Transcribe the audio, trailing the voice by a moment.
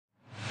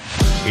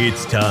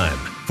It's time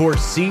for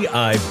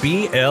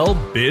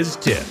CIBL Biz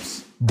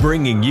Tips,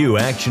 bringing you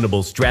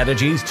actionable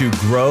strategies to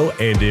grow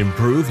and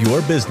improve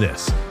your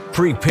business.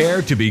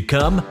 Prepare to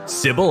become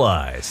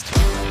civilized.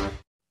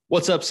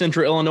 What's up,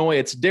 Central Illinois?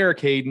 It's Derek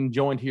Hayden,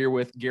 joined here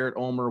with Garrett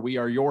Ulmer. We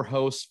are your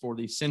hosts for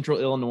the Central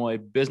Illinois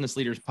Business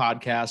Leaders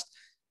Podcast.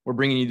 We're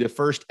bringing you the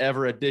first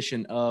ever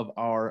edition of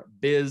our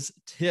Biz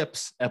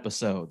Tips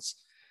episodes.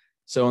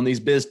 So in these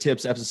Biz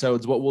Tips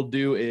episodes, what we'll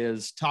do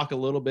is talk a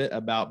little bit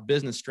about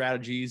business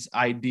strategies,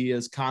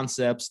 ideas,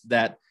 concepts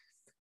that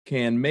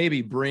can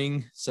maybe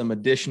bring some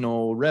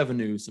additional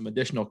revenue, some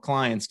additional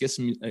clients, get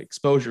some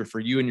exposure for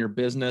you and your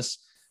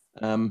business.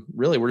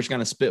 Really, we're just going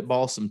to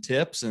spitball some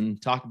tips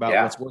and talk about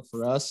what's worked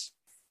for us,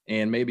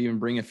 and maybe even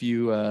bring a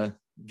few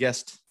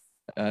guests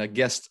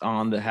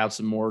on that have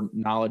some more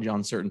knowledge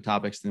on certain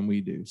topics than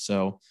we do.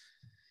 So,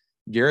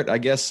 Garrett, I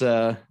guess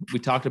we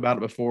talked about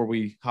it before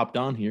we hopped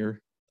on here.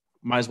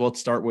 Might as well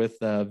start with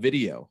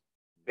video.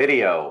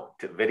 Video,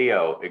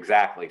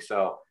 exactly.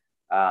 So,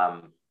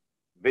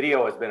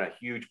 video has been a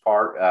huge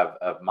part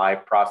of my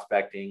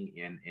prospecting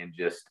and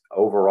just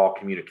overall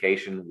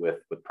communication with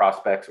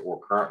prospects or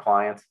current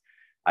clients.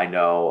 I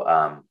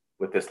know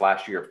with this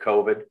last year of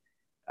COVID,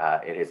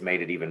 it has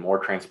made it even more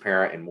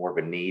transparent and more of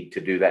a need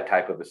to do that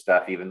type of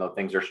stuff. Even though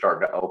things are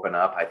starting to open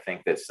up, I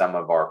think that some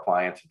of our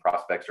clients and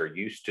prospects are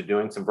used to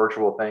doing some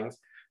virtual things,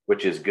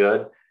 which is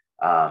good.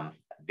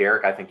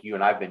 Derek, I think you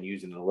and I've been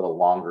using it a little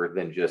longer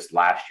than just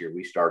last year.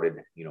 We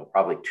started,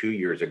 probably 2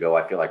 years ago.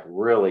 I feel like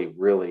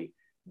really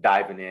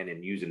diving in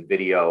and using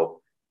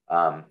video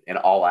in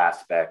all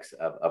aspects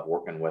of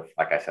working with,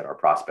 like I said, our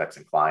prospects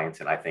and clients.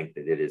 And I think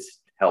that it has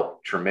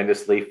helped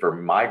tremendously for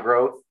my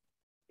growth,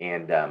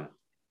 and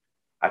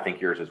I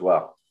think yours as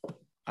well.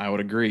 I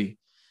would agree.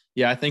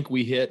 Yeah, I think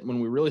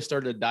when we really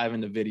started to dive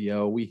into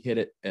video, we hit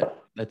it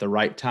at the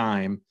right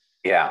time.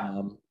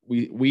 Yeah.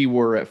 We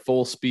were at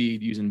full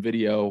speed using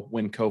video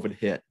when COVID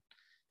hit.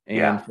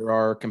 And for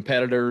our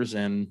competitors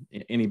and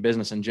any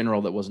business in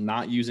general that was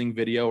not using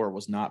video or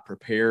was not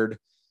prepared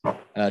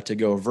to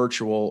go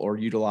virtual or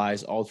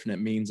utilize alternate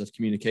means of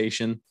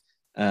communication,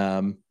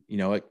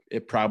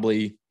 it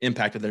probably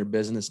impacted their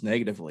business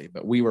negatively.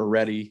 But we were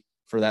ready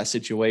for that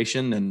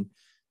situation. And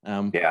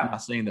I'm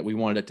not saying that we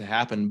wanted it to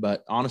happen,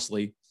 but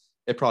honestly,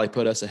 it probably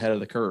put us ahead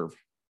of the curve.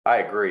 I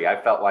agree. I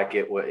felt like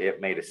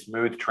it made a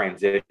smooth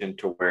transition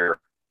to where,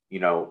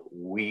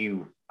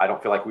 I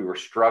don't feel like we were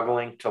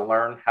struggling to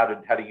learn how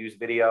to use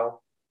video.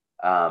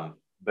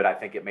 But I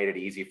think it made it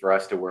easy for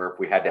us to where if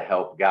we had to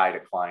help guide a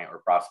client or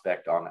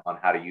prospect on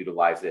how to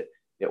utilize it,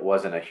 it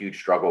wasn't a huge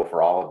struggle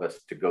for all of us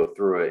to go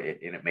through it,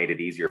 and it made it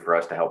easier for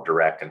us to help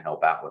direct and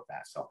help out with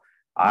that. So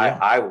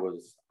I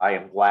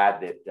am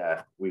glad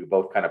that we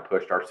both kind of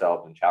pushed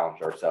ourselves and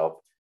challenged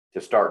ourselves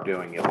to start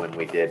doing it when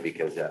we did,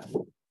 because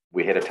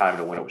we hit a time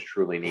to when it was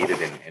truly needed,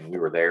 and we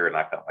were there, and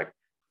I felt like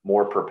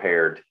more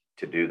prepared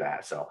to do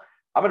that. So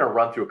I'm going to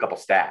run through a couple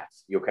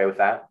stats. You okay with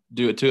that?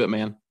 Do it to it,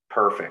 man.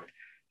 Perfect.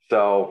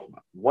 So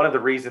one of the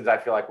reasons I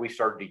feel like we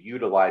started to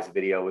utilize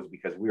video is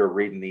because we were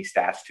reading these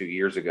stats 2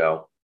 years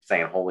ago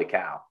saying, holy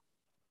cow,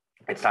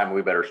 it's time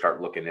we better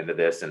start looking into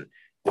this and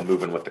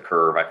moving with the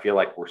curve. I feel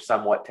like we're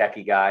somewhat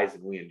techie guys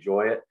and we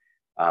enjoy it.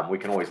 We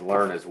can always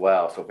learn as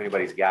well. So if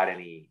anybody's got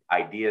any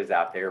ideas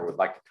out there, would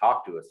like to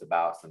talk to us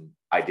about some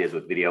ideas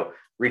with video,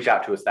 reach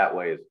out to us that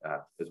way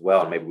as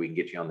well. And maybe we can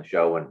get you on the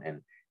show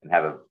and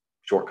have a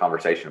short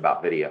conversation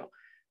about video.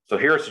 So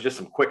here's just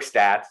some quick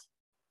stats.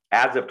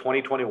 As of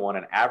 2021,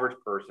 an average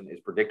person is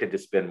predicted to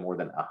spend more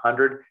than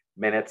 100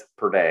 minutes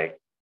per day,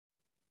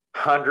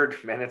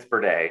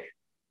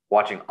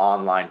 watching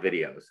online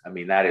videos. I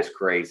mean, that is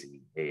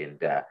crazy. And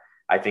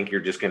I think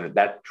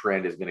that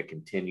trend is going to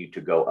continue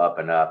to go up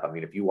and up. I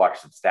mean, if you watch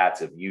some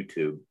stats of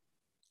YouTube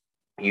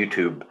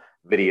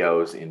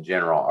videos in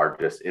general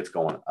it's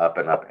going up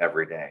and up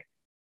every day.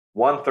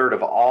 1/3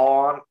 of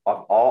all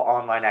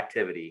online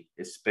activity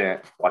is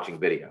spent watching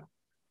video.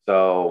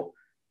 So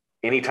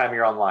anytime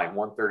you're online,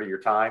 1/3 of your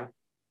time,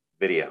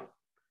 video. And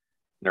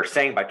they're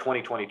saying by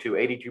 2022,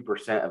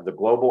 82% of the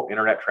global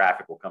internet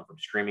traffic will come from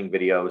streaming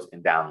videos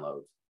and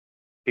downloads.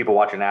 People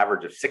watch an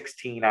average of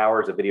 16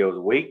 hours of videos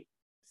a week.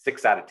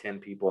 6 out of 10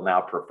 people now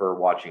prefer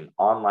watching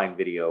online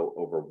video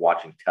over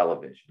watching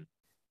television.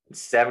 And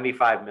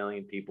 75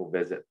 million people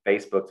visit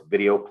Facebook's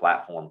video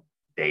platform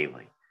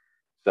daily.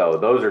 So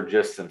those are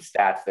just some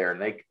stats there,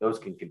 and those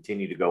can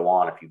continue to go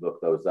on if you look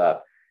those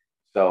up.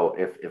 So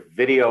if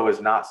video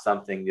is not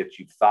something that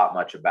you've thought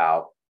much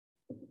about,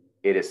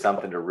 it is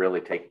something to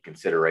really take into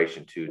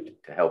consideration to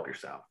help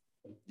yourself.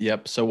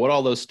 Yep. So what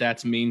all those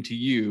stats mean to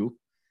you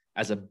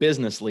as a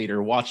business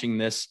leader watching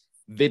this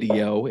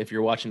video, if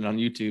you're watching it on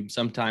YouTube,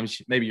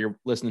 sometimes maybe you're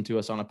listening to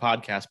us on a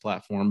podcast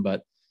platform,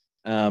 but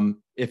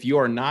if you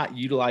are not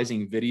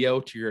utilizing video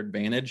to your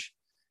advantage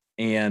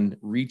and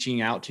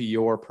reaching out to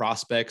your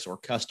prospects or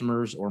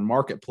customers or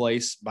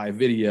marketplace by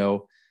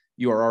video,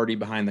 you are already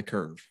behind the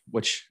curve,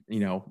 which,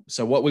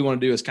 so what we want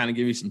to do is kind of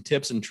give you some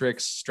tips and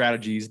tricks,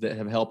 strategies that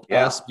have helped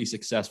us be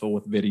successful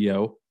with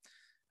video,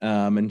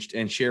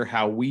 and share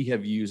how we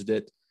have used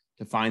it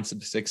to find some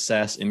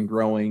success in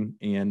growing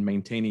and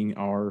maintaining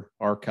our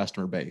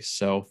customer base.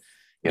 So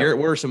Garrett,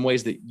 what are some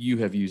ways that you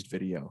have used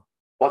video?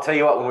 Well, I'll tell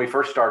you what, when we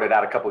first started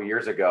out a couple of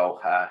years ago,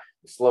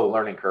 slow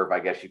learning curve,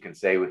 I guess you can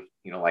say,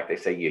 like they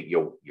say,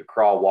 you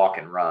crawl, walk,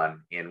 and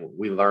run. And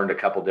we learned a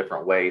couple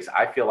different ways.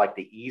 I feel like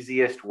the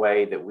easiest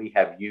way that we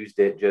have used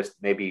it, just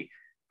maybe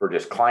for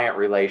just client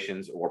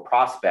relations or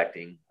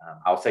prospecting,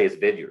 I'll say is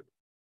Vidyard.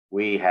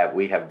 We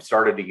have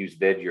started to use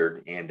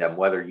Vidyard, and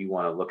whether you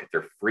want to look at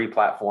their free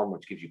platform,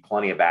 which gives you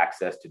plenty of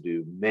access to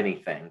do many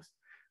things,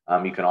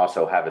 you can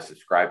also have a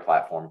subscribe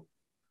platform.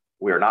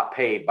 We are not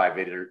paid by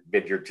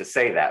Vidyard to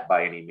say that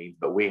by any means,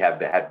 but we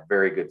have had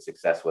very good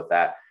success with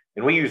that.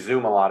 And we use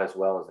Zoom a lot as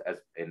well as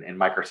in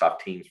Microsoft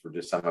Teams for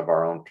just some of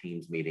our own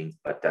Teams meetings.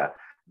 But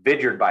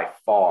Vidyard by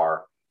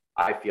far,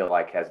 I feel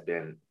like has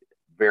been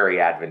very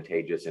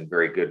advantageous and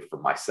very good for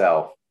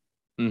myself.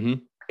 Mm-hmm.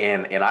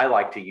 And I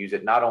like to use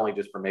it not only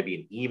just for maybe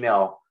an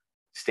email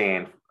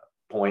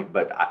standpoint,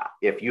 but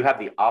if you have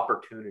the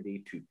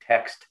opportunity to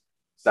text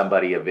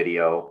somebody a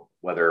video,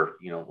 whether,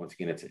 once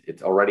again,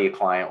 it's already a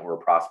client or a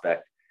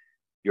prospect,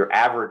 your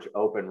average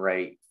open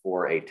rate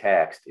for a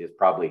text is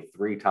probably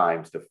 3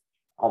 times to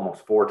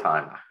almost 4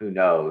 times, who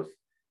knows,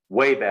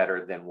 way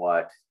better than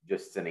what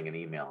just sending an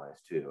email is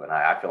too. And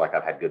I feel like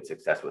I've had good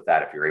success with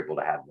that if you're able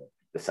to have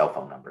the cell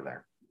phone number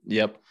there.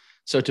 Yep.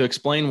 So to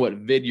explain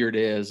what Vidyard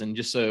is, and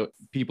just so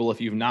people, if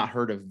you've not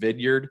heard of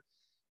Vidyard,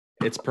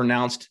 it's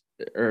pronounced,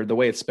 or the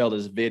way it's spelled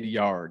is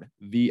Vidyard,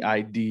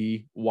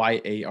 Vidyard.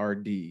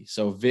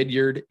 So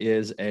Vidyard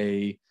is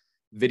a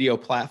video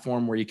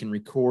platform where you can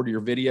record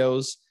your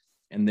videos,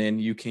 and then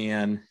you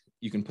can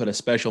put a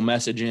special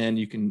message in.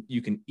 You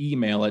can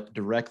email it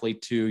directly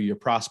to your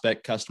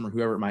prospect, customer,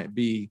 whoever it might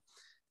be.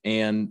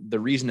 And the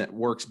reason it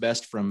works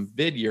best from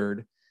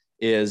Vidyard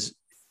is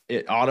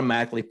it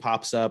automatically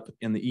pops up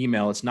in the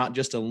email. It's not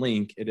just a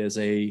link. It is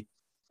a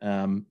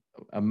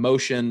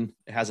motion.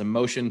 It has a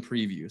motion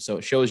preview. So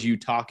it shows you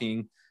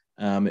talking.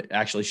 It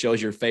actually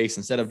shows your face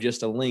instead of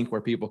just a link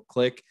where people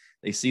click.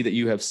 They see that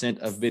you have sent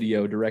a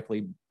video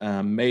directly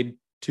made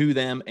to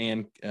them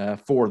and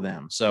for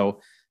them. So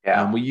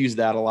we use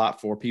that a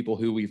lot for people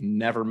who we've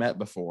never met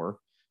before,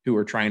 who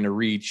are trying to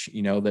reach,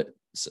 that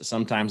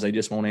sometimes they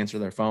just won't answer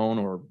their phone,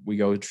 or we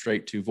go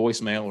straight to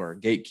voicemail, or a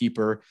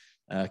gatekeeper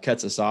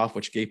cuts us off,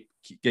 which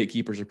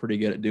gatekeepers are pretty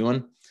good at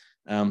doing.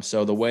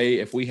 So the way,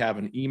 if we have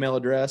an email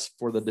address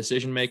for the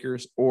decision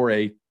makers or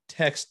a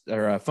text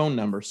or a phone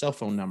number, cell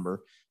phone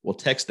number, we'll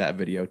text that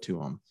video to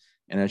them.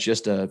 And it's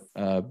just a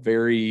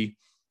very,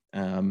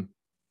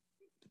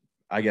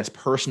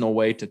 personal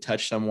way to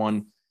touch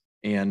someone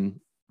and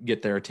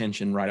get their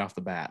attention right off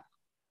the bat.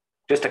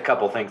 Just a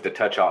couple things to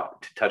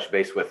touch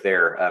base with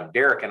there.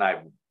 Derek and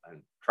I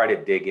try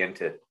to dig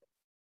into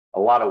a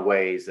lot of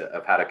ways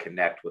of how to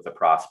connect with a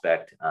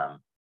prospect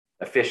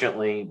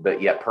efficiently, but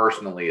yet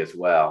personally as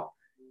well.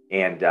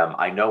 And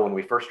I know when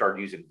we first started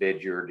using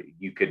Vidyard,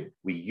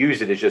 we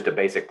used it as just a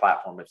basic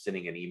platform of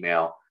sending an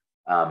email.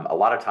 A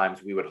lot of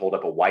times we would hold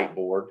up a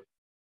whiteboard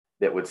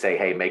that would say,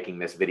 hey, making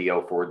this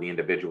video for the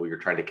individual you're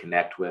trying to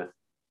connect with.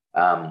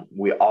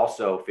 We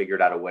also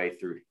figured out a way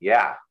through,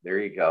 there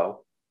you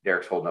go.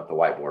 Derek's holding up the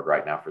whiteboard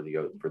right now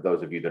for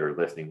those of you that are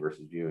listening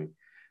versus viewing.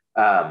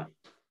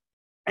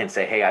 And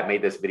say, hey, I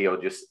made this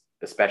video just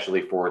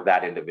especially for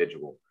that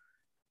individual.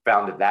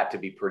 Found that to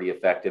be pretty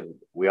effective.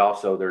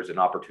 There's an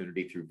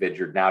opportunity through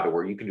Vidyard now to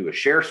where you can do a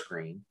share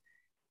screen,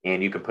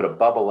 and you can put a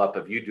bubble up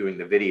of you doing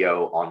the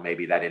video on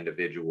maybe that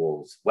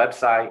individual's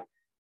website,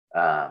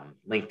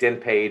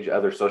 LinkedIn page,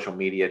 other social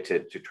media to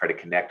try to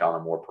connect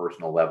on a more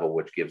personal level,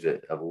 which gives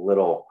it a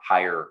little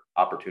higher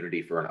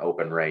opportunity for an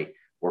open rate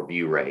or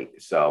view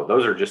rate. So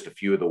those are just a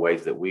few of the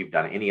ways that we've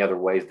done. Any other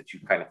ways that you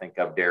kind of think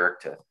of,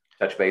 Derek, to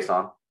touch base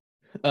on?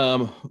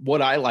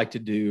 What I like to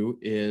do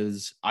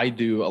is I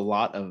do a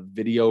lot of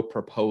video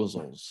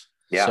proposals.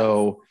 Yeah.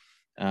 So,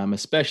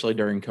 especially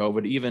during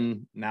COVID,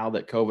 even now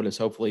that COVID is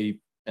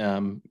hopefully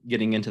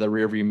getting into the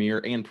rearview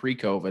mirror, and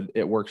pre-COVID,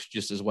 it works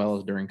just as well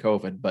as during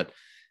COVID. But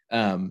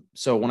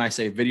so when I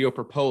say video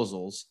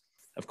proposals,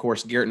 of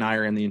course, Garrett and I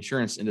are in the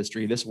insurance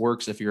industry. This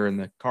works if you're in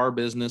the car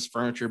business,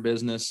 furniture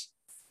business,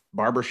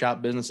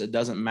 barbershop business. It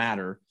doesn't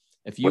matter.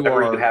 If you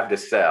you have to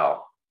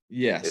sell.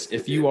 Yes.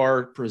 If you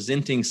are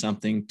presenting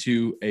something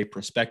to a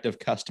prospective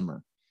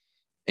customer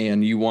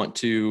and you want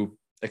to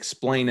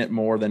explain it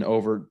more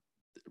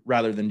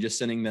rather than just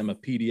sending them a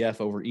PDF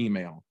over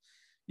email,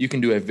 you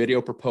can do a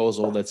video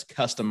proposal that's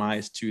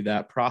customized to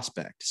that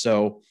prospect.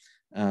 So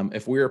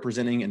if we are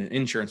presenting an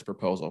insurance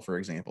proposal, for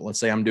example, let's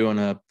say I'm doing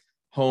a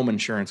home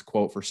insurance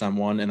quote for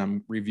someone and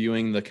I'm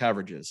reviewing the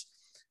coverages.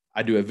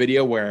 I do a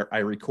video where I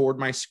record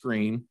my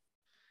screen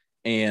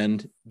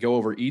and go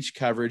over each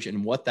coverage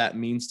and what that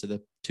means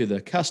to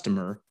the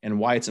customer and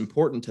why it's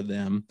important to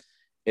them.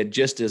 It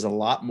just is a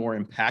lot more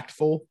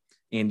impactful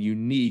and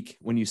unique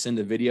when you send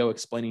a video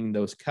explaining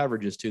those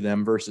coverages to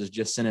them versus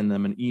just sending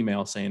them an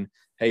email saying,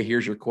 hey,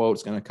 here's your quote.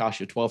 It's going to cost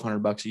you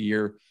 $1,200 a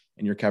year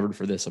and you're covered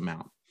for this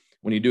amount.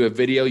 When you do a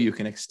video, you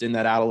can extend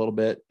that out a little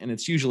bit. And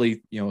it's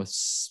usually,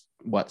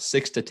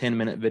 6 to 10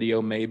 minute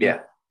video, maybe. Yeah.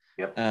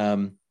 Yep.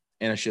 And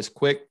it's just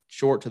quick,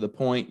 short, to the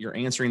point. You're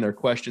answering their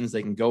questions.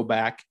 They can go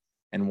back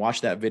and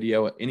watch that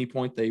video at any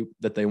point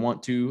that they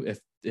want to.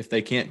 If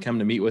they can't come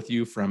to meet with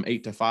you from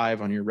 8 to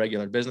 5 on your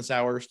regular business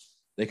hours,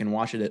 they can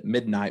watch it at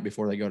midnight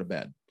before they go to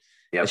bed.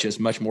 Yep. It's just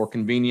much more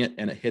convenient,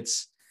 and it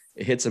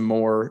hits a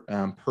more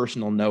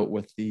personal note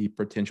with the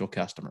potential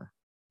customer.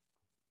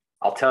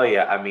 I'll tell you,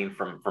 I mean,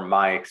 from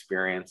my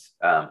experience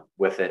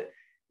with it,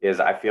 is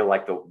I feel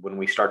like when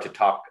we start to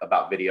talk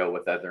about video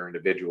with other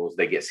individuals,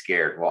 they get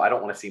scared. Well, I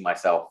don't want to see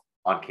myself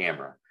on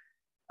camera.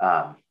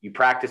 You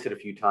practice it a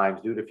few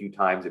times, do it a few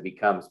times. It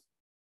becomes,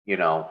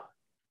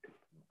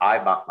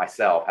 I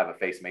myself have a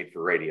face made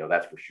for radio,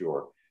 that's for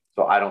sure.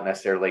 So I don't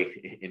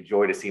necessarily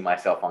enjoy to see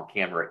myself on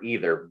camera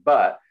either.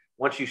 But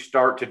once you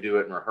start to do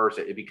it and rehearse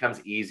it, it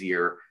becomes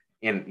easier.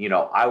 And,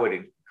 I would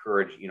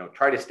encourage,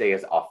 try to stay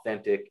as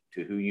authentic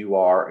to who you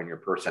are and your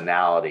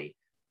personality,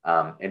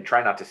 and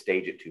try not to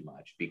stage it too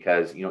much,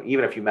 because,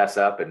 even if you mess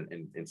up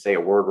and say a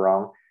word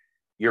wrong,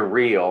 you're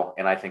real.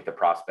 And I think the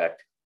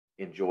prospect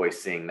enjoys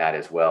seeing that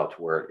as well,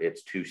 to where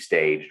it's too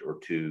staged or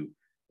too,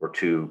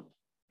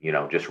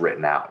 just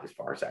written out as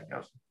far as that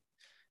goes.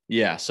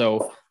 Yeah.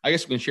 So I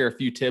guess we can share a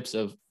few tips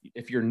of,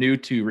 if you're new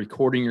to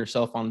recording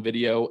yourself on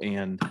video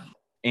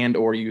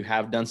or you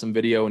have done some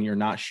video and you're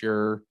not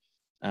sure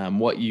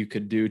what you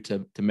could do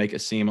to make it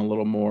seem a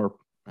little more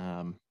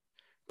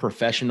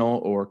professional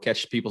or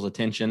catch people's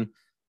attention.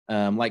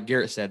 Like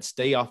Garrett said,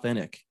 stay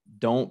authentic.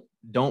 Don't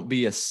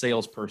be a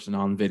salesperson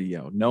on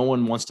video. No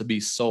one wants to be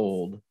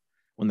sold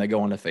when they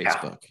go onto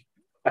Facebook.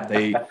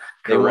 They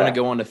want to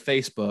go onto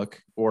Facebook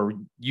or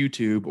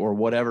YouTube or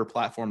whatever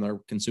platform they're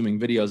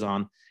consuming videos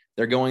on.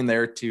 They're going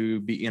there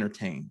to be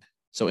entertained.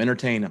 So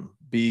entertain them.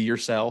 Be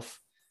yourself.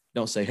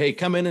 Don't say, hey,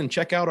 come in and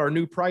check out our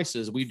new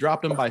prices. We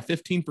dropped them by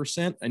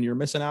 15% and you're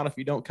missing out if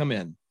you don't come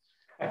in.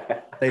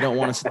 They don't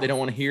want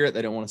to hear it.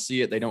 They don't want to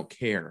see it. They don't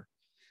care,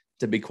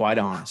 to be quite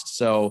honest.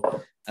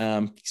 So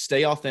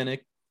stay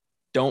authentic.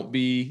 Don't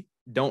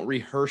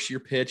rehearse your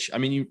pitch. I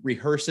mean, you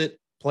rehearse it,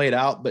 play it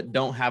out, but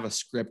don't have a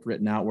script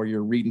written out where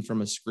you're reading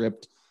from a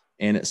script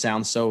and it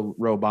sounds so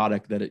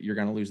robotic that you're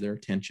going to lose their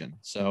attention.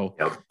 So,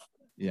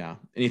 Yeah.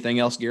 Anything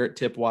else, Garrett,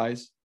 tip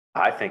wise?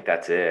 I think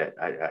that's it.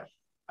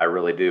 I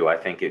really do. I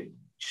think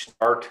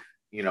start,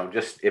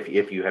 just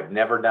if you have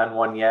never done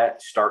one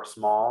yet, start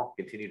small,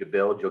 continue to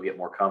build. You'll get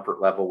more comfort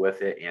level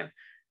with it, and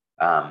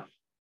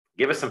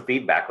give us some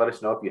feedback. Let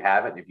us know if you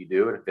haven't, if you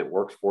do, and if it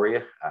works for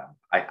you.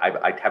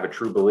 I have a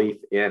true belief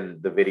in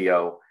the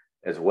video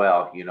as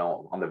well.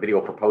 On the video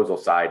proposal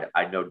side,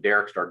 I know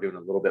Derek started doing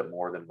a little bit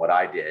more than what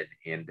I did,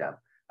 and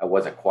I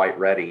wasn't quite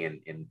ready.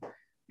 And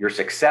your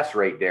success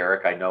rate,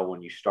 Derek, I know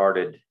when you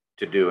started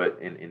to do it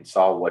and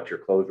saw what your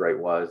close rate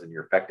was and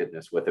your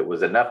effectiveness with it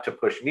was enough to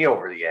push me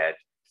over the edge.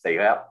 Say,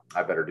 yeah,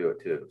 I better do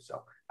it too.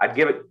 So I'd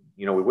give it,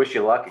 we wish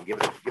you luck and give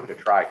it a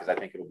try, because I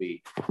think it'll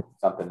be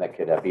something that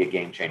could be a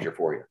game changer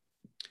for you.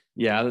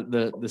 Yeah,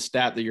 the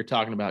stat that you're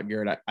talking about,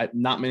 Garrett,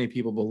 not many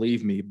people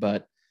believe me,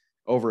 but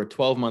over a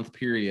 12-month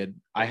period,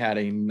 I had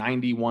a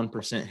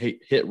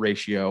 91% hit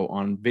ratio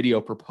on video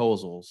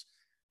proposals.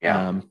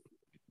 Yeah.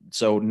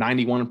 So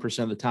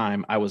 91% of the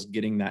time I was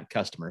getting that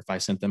customer if I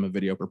sent them a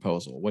video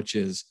proposal, which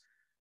is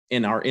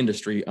in our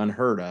industry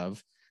unheard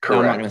of. Now,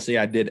 I'm not going to say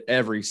I did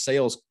every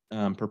sales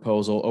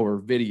proposal over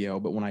video,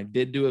 but when I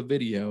did do a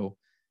video,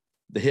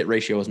 the hit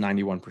ratio was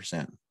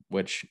 91%,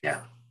 which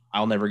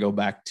I'll never go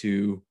back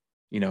to,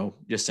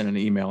 just send an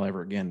email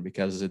ever again,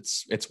 because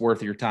it's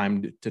worth your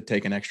time to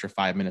take an extra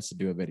 5 minutes to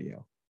do a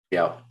video.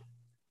 Yeah.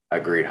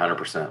 Agreed.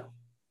 100%.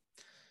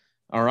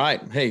 All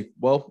right. Hey,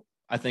 well,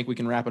 I think we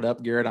can wrap it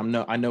up, Garrett.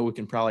 I know we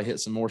can probably hit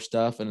some more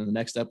stuff in the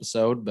next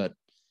episode, but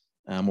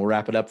we'll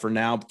wrap it up for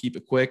now. Keep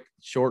it quick,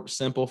 short,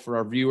 simple for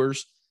our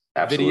viewers.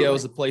 Absolutely. Video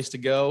is the place to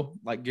go.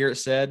 Like Garrett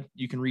said,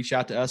 you can reach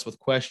out to us with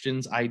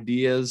questions,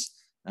 ideas.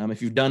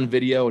 If you've done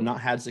video and not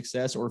had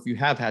success, or if you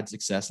have had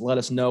success, let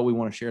us know. We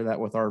want to share that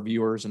with our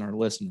viewers and our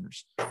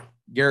listeners.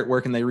 Garrett, where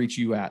can they reach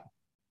you at?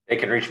 They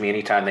can reach me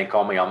anytime. They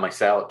call me on my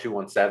cell at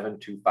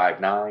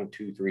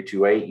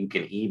 217-259-2328. You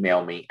can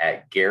email me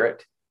at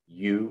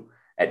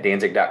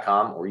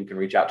garrettu@danzig.com, or you can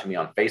reach out to me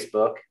on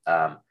Facebook,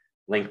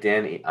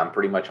 LinkedIn. I'm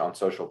pretty much on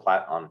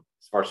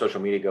as far as social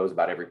media goes,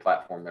 about every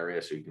platform there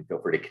is. So you can feel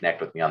free to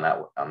connect with me on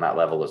that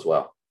level as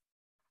well.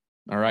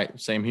 All right.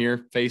 Same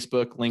here.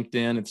 Facebook,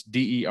 LinkedIn. It's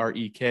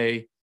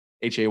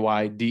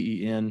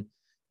DEREKHAYDEN.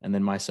 And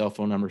then my cell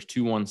phone number is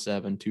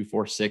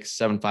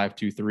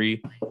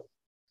 217-246-7523.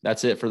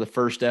 That's it for the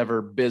first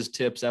ever Biz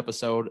Tips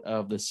episode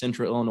of the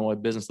Central Illinois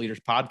Business Leaders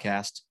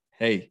Podcast.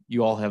 Hey,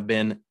 you all have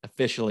been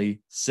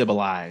officially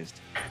civilized.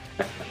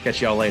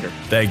 Catch y'all later.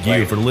 Thank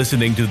you for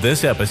listening to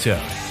this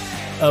episode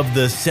of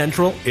the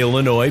Central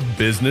Illinois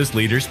Business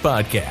Leaders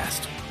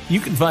Podcast. You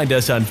can find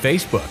us on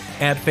Facebook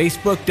at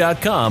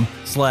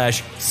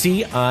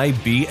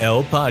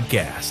facebook.com/CIBL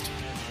podcast.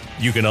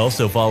 You can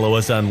also follow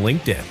us on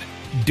LinkedIn.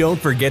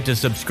 Don't forget to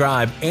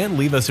subscribe and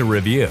leave us a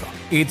review.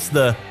 It's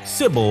the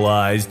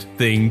civilized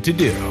thing to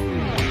do.